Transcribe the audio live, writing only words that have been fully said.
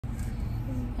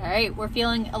All right, we're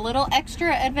feeling a little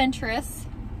extra adventurous.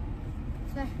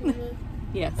 Especially me.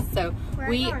 Yes, so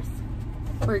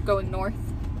we're going north.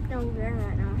 No, we're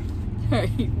not north. All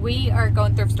right, we are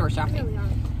going thrift store shopping.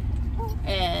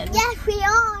 And yes, we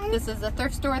are. This is a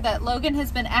thrift store that Logan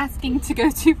has been asking to go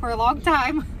to for a long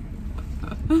time.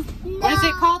 What is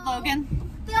it called,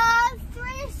 Logan? The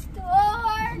thrift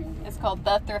store. It's called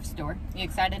The Thrift Store. You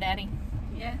excited, Addie?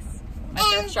 Yes. My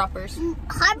thrift shoppers.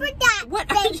 Harper, that What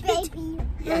baby.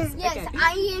 Yes, Yes, okay.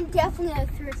 I am definitely a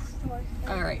thrift store.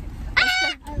 All right.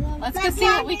 Let's But go see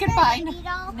what we can find. baby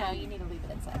doll. No, you need to leave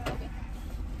it inside, Logan.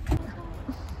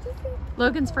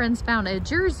 Logan's friends found a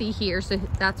jersey here, so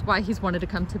that's why he's wanted to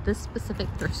come to this specific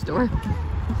thrift store.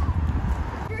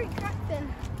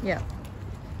 Yeah.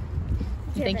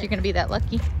 You think you're going to be that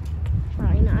lucky?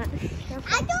 Probably not.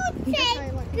 I don't think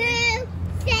the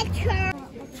center.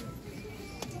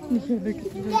 Look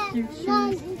at those cute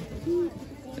shoes.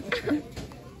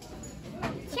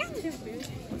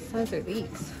 What size are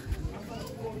these?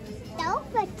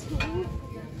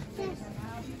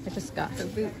 I just got her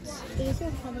boots. These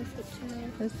are probably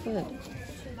 15. That's good.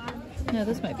 No,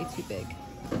 this might be too big.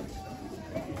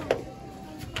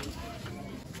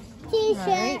 T-shirt.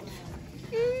 Right.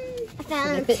 I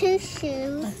found two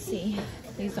shoes. Let's see.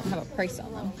 These don't have a price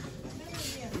on them.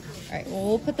 All right, well,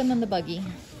 we'll put them in the buggy.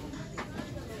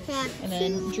 And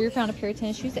then Drew found a pair of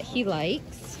tennis shoes that he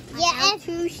likes. Yeah, and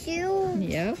two shoes.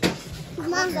 Yep.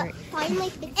 Mom, Right. and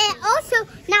also,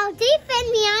 now they fit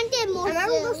me under more.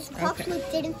 Remember those cups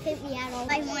didn't fit me at all.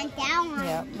 I went down.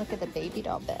 Yeah, look at the baby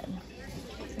doll bed.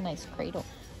 It's a nice cradle.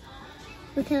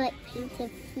 We can like paint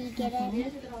if we get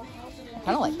it. I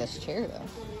kind of like this chair though.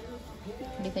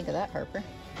 What do you think of that, Harper?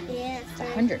 Yeah. It's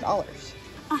 $100.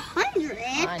 100?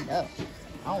 I know.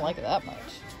 I don't like it that much.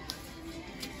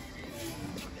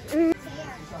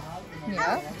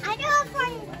 Yeah. I don't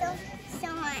find those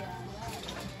someone.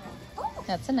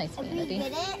 That's a nice If we vanity.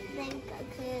 get it, then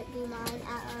could it be mine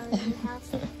at our own house?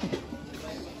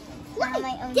 Look,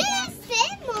 my own this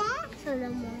fit, Mom. So no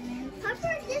more.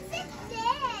 Papa, this is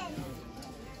it.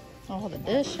 All the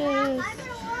dishes.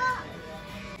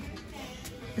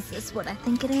 Is this what I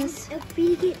think it is? If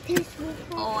we get this,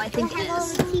 Oh, I think it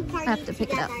is. I have to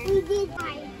pick it up. We did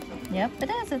right. Yep, it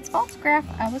is. It's false graph.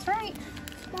 I was right.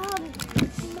 Mom.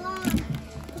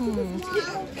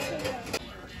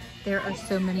 There are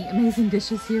so many amazing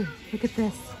dishes here. Look at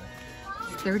this.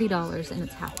 It's $30 and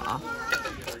it's half off.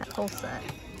 That whole set.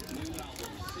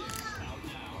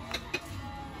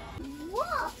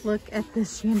 Whoa. Look at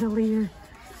this chandelier.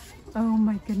 Oh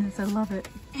my goodness, I love it.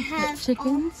 Got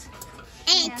chickens.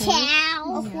 And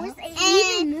cows.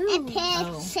 And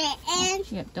pigs.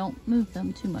 And Yeah, don't move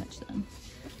them too much then.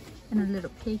 And a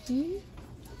little piggy.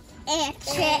 a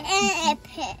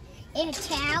pig. And a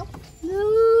cow.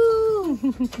 No.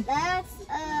 That's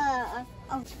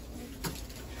oh.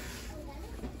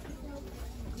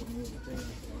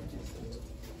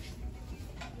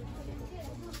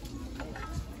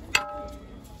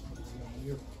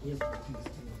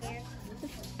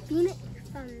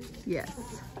 Yes.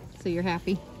 So you're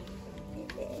happy?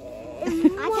 I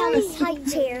found this high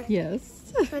chair.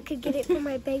 Yes. So I could get it for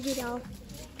my baby doll.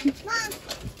 Mom,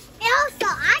 also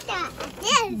I got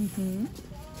this. Mm-hmm.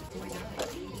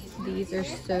 These are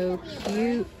so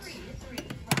cute.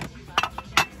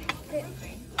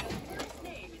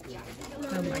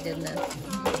 Oh my goodness.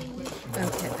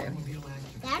 Okay, there.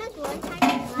 That is one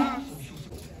time glass.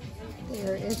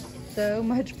 There is so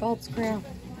much false crap.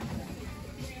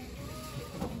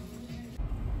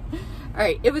 All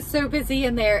right, it was so busy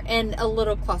in there and a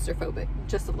little claustrophobic,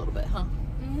 just a little bit, huh?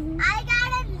 I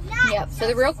got a nut. Yep. So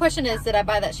the real question is, did I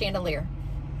buy that chandelier?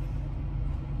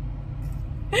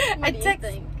 I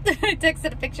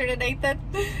texted a picture to Nathan,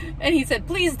 and he said,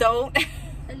 "Please don't."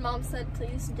 And Mom said,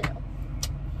 please do.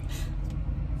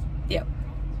 Yep.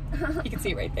 You can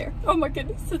see right there. Oh my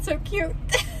goodness, it's so cute.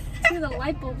 Two of the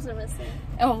light bulbs are missing.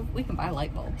 Oh, we can buy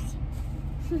light bulbs.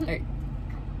 All right.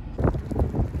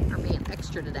 We're being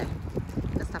extra today.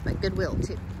 Gonna stop at Goodwill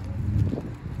too.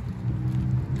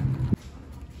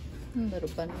 Little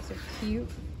bunnies are cute.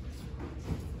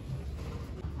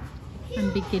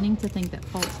 I'm beginning to think that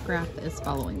false graph is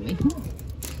following me.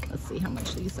 Let's see how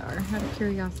much these are. Out of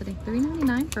curiosity,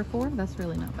 $3.99 for 4. That's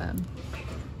really not bad.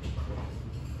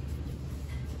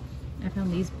 I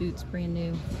found these boots brand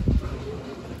new.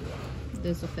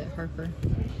 Those will fit Harper.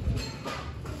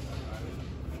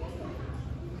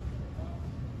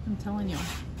 I'm telling y'all.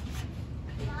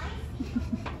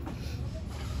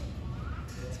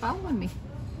 It's following me.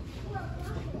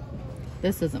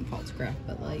 This isn't false graph,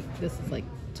 but like this is like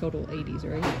total 80s,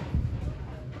 right?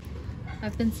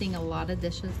 I've been seeing a lot of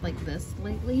dishes like this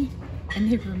lately,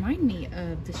 and they remind me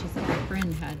of dishes that my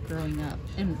friend had growing up.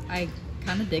 And I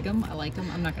kind of dig them. I like them.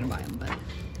 I'm not going to buy them, but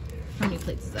how many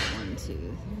plates is that? 1, 2,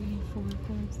 3, 4, 5,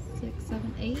 6,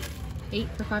 7, 8. 8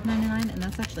 for $5.99, and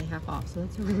that's actually half off, so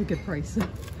that's a really good price.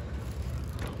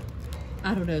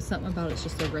 I don't know, something about it's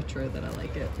just so retro that I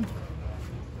like it.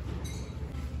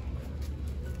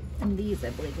 And these, I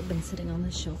believe, have been sitting on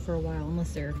this shelf for a while,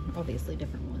 unless they're obviously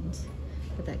different ones.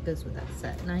 But that goes with that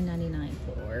set. $9.99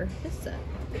 for this set.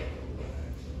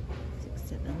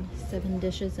 6, 7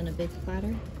 dishes in a big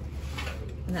platter.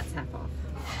 And that's half off.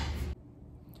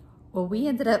 Well, we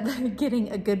ended up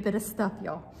getting a good bit of stuff,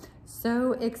 y'all.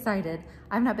 So excited.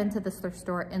 I've not been to this thrift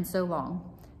store in so long.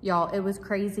 Y'all, it was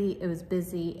crazy. It was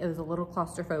busy. It was a little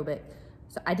claustrophobic.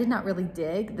 So I did not really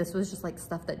dig. This was just like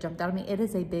stuff that jumped out at me. It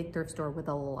is a big thrift store with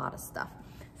a lot of stuff.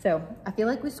 So I feel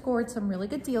like we scored some really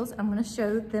good deals. I'm gonna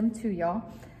show them to y'all.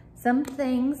 Some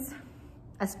things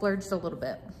I splurged a little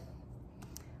bit.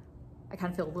 I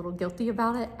kind of feel a little guilty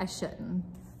about it. I shouldn't,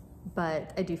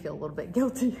 but I do feel a little bit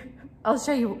guilty. I'll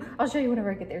show you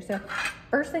whenever I get there. So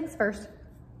first things first,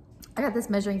 I got this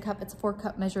measuring cup. It's a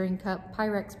 4-cup measuring cup,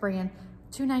 Pyrex brand,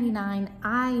 $2.99.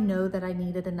 I know that I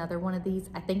needed another one of these.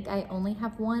 I think I only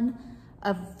have one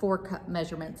of 4-cup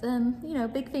measurements, and you know,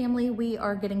 big family, we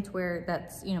are getting to where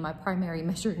that's, you know, my primary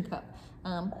measuring cup.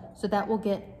 So that will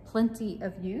get plenty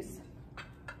of use.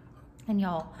 And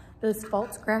y'all, those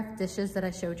false craft dishes that I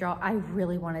showed y'all, I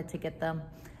really wanted to get them.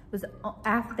 It was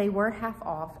after they were half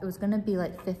off. It was gonna be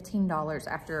like $15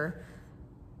 after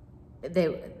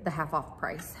the half off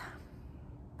price.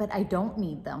 But I don't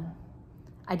need them.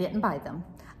 I didn't buy them.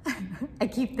 I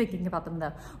keep thinking about them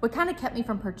though. What kind of kept me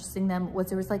from purchasing them was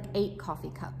there was like 8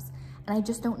 coffee cups. And I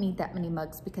just don't need that many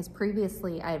mugs because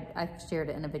previously I've shared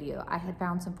it in a video. I had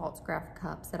found some false craft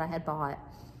cups that I had bought.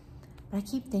 But I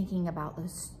keep thinking about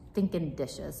those stinking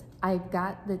dishes. I've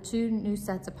got the 2 new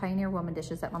sets of Pioneer Woman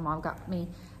dishes that my mom got me.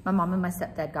 My mom and my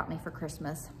stepdad got me for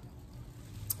Christmas.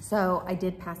 So I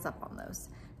did pass up on those.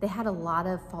 They had a lot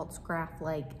of false craft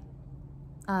like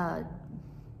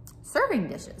serving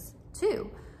dishes too.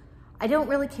 I don't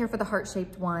really care for the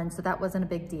heart-shaped one, so that wasn't a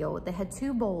big deal. They had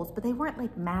 2 bowls, but they weren't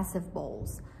like massive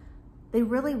bowls. They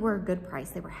really were a good price.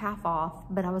 They were half off,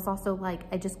 but I was also like,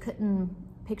 I just couldn't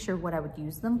picture what I would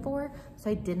use them for,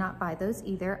 so I did not buy those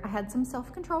either. I had some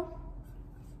self-control,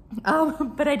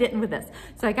 but I didn't with this.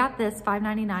 So I got this,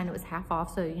 $5.99. It was half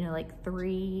off, so you know, like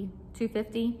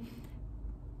 $2.50,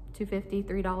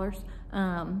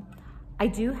 $3. I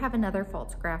do have another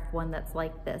false craft one that's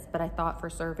like this, but I thought for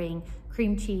serving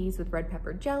cream cheese with red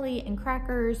pepper jelly and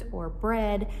crackers or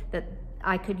bread that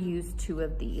I could use 2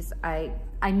 of these. I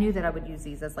knew that I would use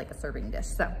these as like a serving dish.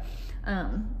 So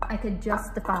I could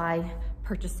justify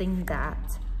purchasing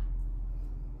that.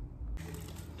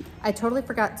 I totally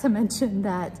forgot to mention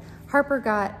that Harper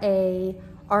got a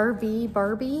RV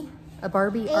Barbie. A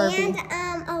Barbie RV.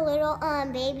 And a little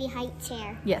baby high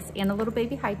chair. Yes, and a little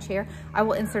baby high chair. I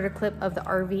will insert a clip of the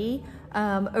RV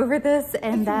over this,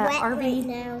 and it's that wet RV. Right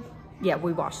now. Yeah,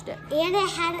 we washed it. And it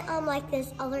had like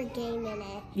this other game in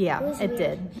it. Yeah, it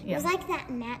did. Yeah. It was like that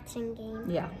matching game.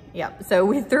 Yeah, yeah. So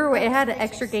we threw it. Had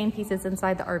extra game pieces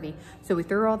inside the RV. So we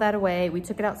threw all that away. We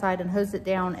took it outside and hosed it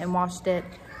down and washed it.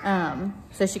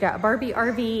 So she got a Barbie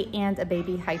RV and a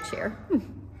baby high chair.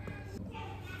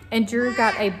 And Drew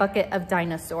got a bucket of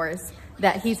dinosaurs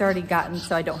that he's already gotten,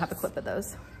 so I don't have a clip of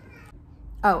those.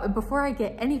 Oh, and before I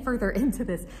get any further into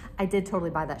this, I did totally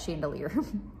buy that chandelier.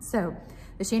 So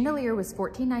the chandelier was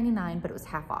 $14.99, but it was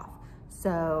half off.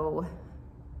 So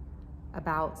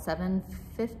about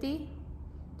 $7.50,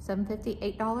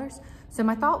 $8. So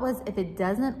my thought was if it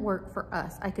doesn't work for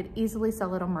us, I could easily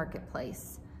sell it on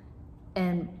Marketplace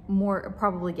and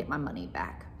probably get my money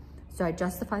back. So I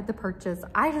justified the purchase.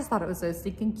 I just thought it was so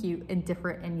stinking cute and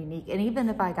different and unique. And even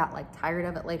if I got like tired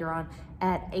of it later on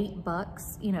at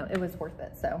 $8, you know, it was worth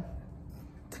it. So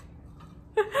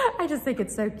I just think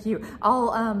it's so cute.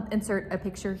 I'll insert a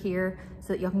picture here so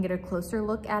that y'all can get a closer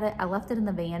look at it. I left it in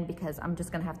the van because I'm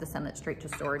just gonna have to send it straight to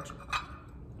storage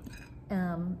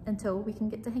until we can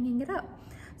get to hanging it up.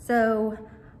 So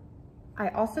I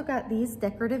also got these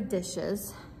decorative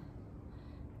dishes.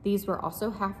 These were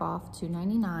also half off,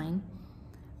 $2.99.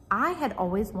 I had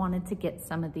always wanted to get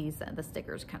some of these, the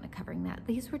stickers kind of covering that.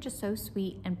 These were just so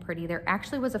sweet and pretty. There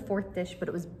actually was a 4th dish, but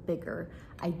it was bigger.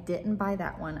 I didn't buy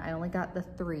that one. I only got the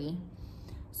 3.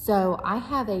 So I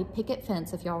have a picket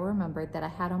fence, if y'all remember, that I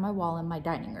had on my wall in my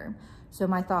dining room. So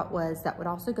my thought was that would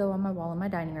also go on my wall in my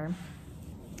dining room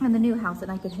in the new house,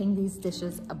 and I could hang these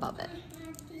dishes above it.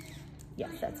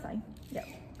 Yes, that's fine. Yep.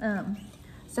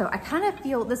 So I kind of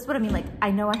feel, this is what I mean, like I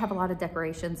know I have a lot of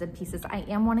decorations and pieces. I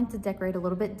am wanting to decorate a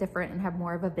little bit different and have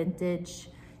more of a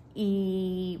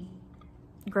vintage-y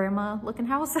grandma looking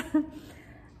house.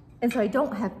 And so I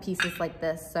don't have pieces like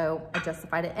this, so I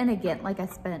justified it. And again, like I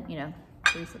spent, you know,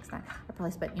 $369. I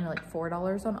probably spent, you know, like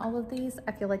 $4 on all of these.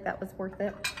 I feel like that was worth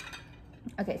it.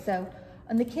 Okay, so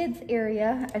in the kids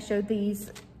area, I showed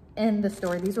these in the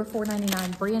store. These were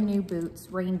 $4.99, brand new boots,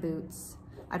 rain boots.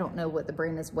 I don't know what the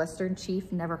brand is, Western Chief,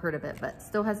 never heard of it, but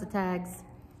still has the tags.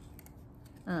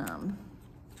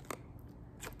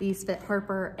 These fit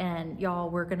Harper, and y'all,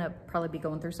 we're gonna probably be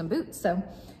going through some boots, so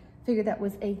figured that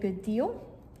was a good deal.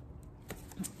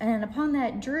 And upon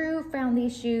that, Drew found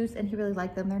these shoes and he really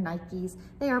liked them. They're Nikes.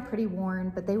 They are pretty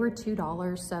worn, but they were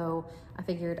 $2, so I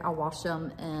figured I'll wash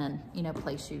them and, you know,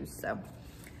 play shoes. So,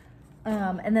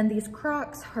 and then these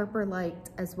Crocs, Harper liked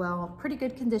as well. Pretty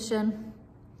good condition.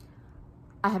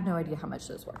 I have no idea how much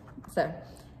those were. So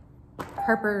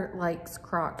Harper likes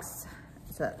Crocs.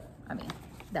 So, I mean,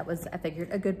 that was, I figured,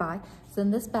 a good buy. So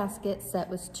then this basket set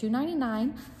was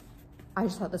 $2.99. I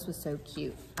just thought this was so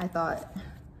cute. I thought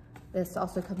this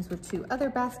also comes with 2 other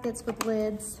baskets with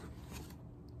lids.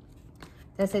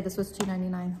 Did I say this was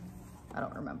 $2.99? I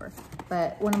don't remember.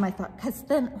 But one of my thoughts, because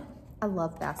then I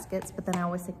love baskets, but then I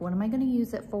always think, what am I going to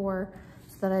use it for?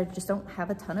 So that I just don't have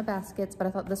a ton of baskets. But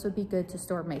I thought this would be good to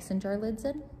store mason jar lids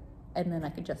in. And then I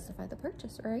could justify the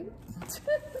purchase, right?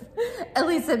 At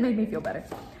least it made me feel better.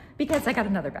 Because I got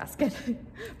another basket.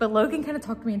 But Logan kind of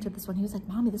talked me into this one. He was like,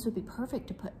 Mommy, this would be perfect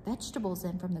to put vegetables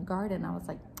in from the garden. I was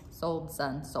like, sold,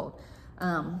 son, sold.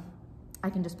 I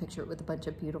can just picture it with a bunch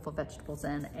of beautiful vegetables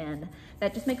in, and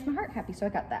that just makes my heart happy, so I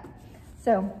got that.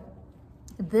 So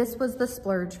this was the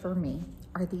splurge for me.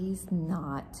 Are these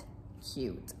not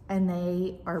cute? And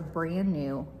they are brand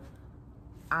new.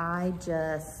 I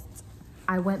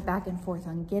went back and forth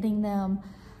on getting them.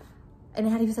 And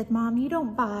Addie was like, Mom, you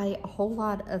don't buy a whole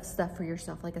lot of stuff for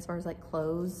yourself, like as far as like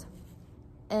clothes.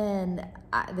 And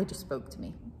they just spoke to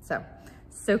me.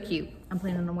 So cute. I'm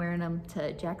planning on wearing them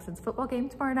to Jackson's football game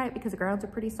tomorrow night because the grounds are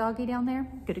pretty soggy down there.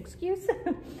 Good excuse.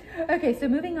 Okay, so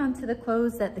moving on to the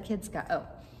clothes that the kids got. Oh,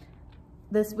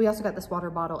 we also got this water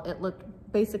bottle. It looked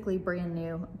basically brand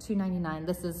new, $2.99.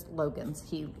 This is Logan's.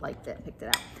 He liked it, picked it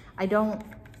out. I don't,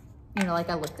 you know, like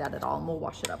I looked at it all and we'll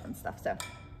wash it up and stuff, so.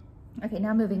 Okay,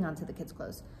 now moving on to the kids'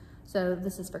 clothes. So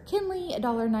this is for Kinley,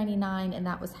 $1.99, and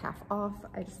that was half off.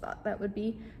 I just thought that would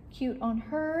be cute on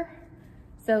her.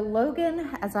 So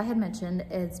Logan, as I had mentioned,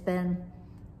 has been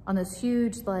on this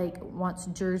huge, like, wants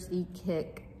jersey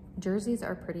kick. Jerseys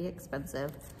are pretty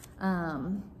expensive,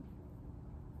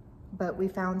 but we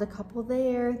found a couple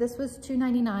there. This was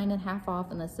 $2.99 and half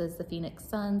off, and this is the Phoenix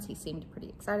Suns. He seemed pretty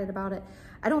excited about it.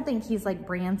 I don't think he's like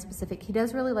brand specific. He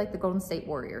does really like the Golden State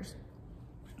Warriors,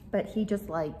 but he just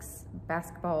likes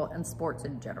basketball and sports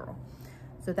in general.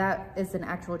 So that is an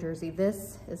actual jersey.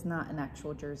 This is not an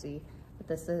actual jersey, but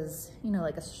this is, you know,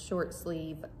 like a short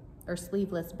sleeve or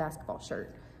sleeveless basketball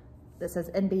shirt. This says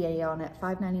NBA on it,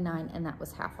 $5.99, and that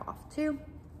was half off too.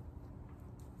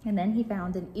 And then he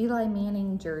found an Eli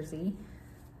Manning jersey.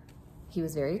 He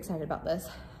was very excited about this.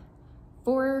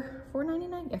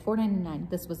 $4.99? Yeah, $4.99.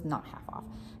 This was not half off,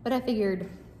 but I figured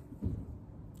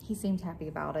he seemed happy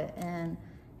about it. And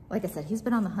like I said, he's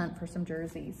been on the hunt for some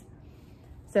jerseys.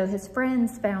 So his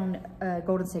friends found a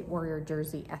Golden State Warrior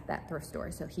jersey at that thrift store.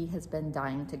 So he has been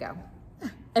dying to go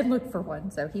and look for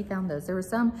one. So he found those. There were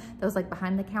some that was like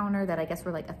behind the counter that I guess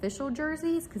were like official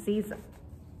jerseys, because these,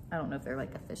 I don't know if they're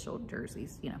like official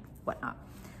jerseys, you know, whatnot.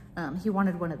 He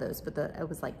wanted one of those, but it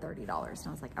was like $30. And I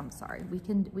was like, I'm sorry, we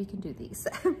can do these.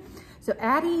 So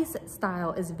Addie's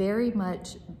style is very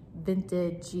much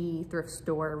vintage-y thrift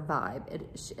store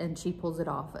vibe, and she pulls it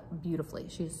off beautifully.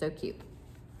 She's so cute.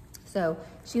 So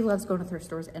she loves going to thrift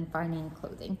stores and finding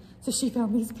clothing. So she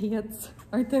found these pants.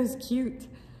 Aren't those cute?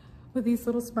 With these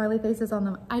little smiley faces on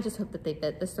them. I just hope that they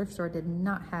fit. This thrift store did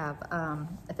not have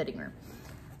a fitting room.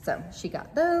 So she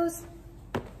got those.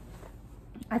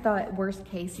 I thought worst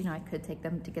case, you know, I could take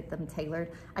them to get them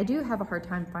tailored. I do have a hard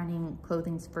time finding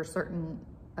clothing for certain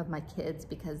of my kids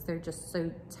because they're just so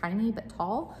tiny but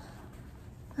tall.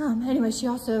 Anyway, she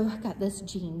also got this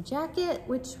jean jacket,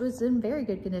 which was in very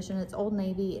good condition. It's Old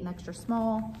Navy, an extra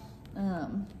small.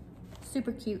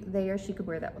 Super cute there. She could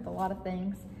wear that with a lot of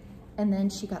things. And then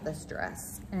she got this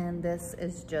dress, and this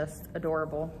is just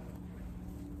adorable.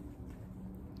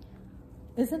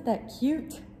 Isn't that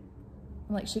cute?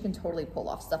 Like, she can totally pull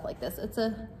off stuff like this.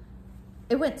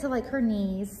 It went to like her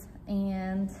knees,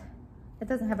 and it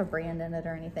doesn't have a brand in it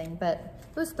or anything, but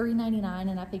it was $3.99,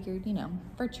 and I figured, you know,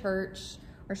 for church,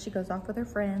 or she goes off with her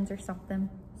friends or something.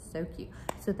 so cute.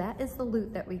 So that is the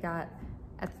loot that we got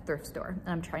at the thrift store.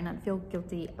 And I'm trying not to feel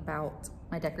guilty about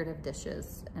my decorative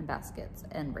dishes and baskets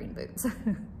and rain boots,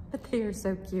 but they are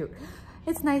so cute.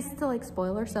 It's nice to like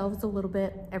spoil ourselves a little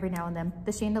bit every now and then.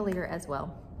 The chandelier as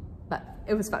well, but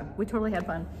it was fun. We totally had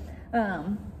fun.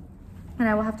 And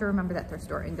I will have to remember that thrift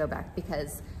store and go back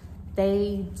because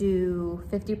they do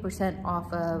 50%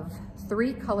 off of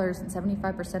 3 colors and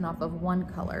 75% off of 1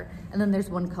 color. And then there's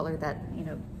 1 color that, you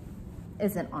know,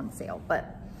 isn't on sale,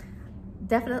 but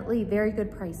definitely very good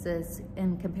prices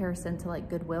in comparison to like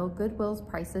Goodwill. Goodwill's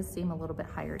prices seem a little bit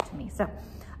higher to me. So,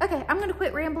 okay, I'm gonna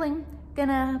quit rambling.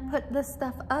 Gonna put this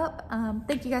stuff up.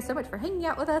 Thank you guys so much for hanging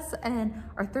out with us and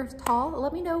our thrift haul.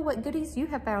 Let me know what goodies you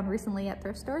have found recently at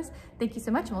thrift stores. Thank you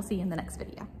so much, and we'll see you in the next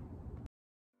video.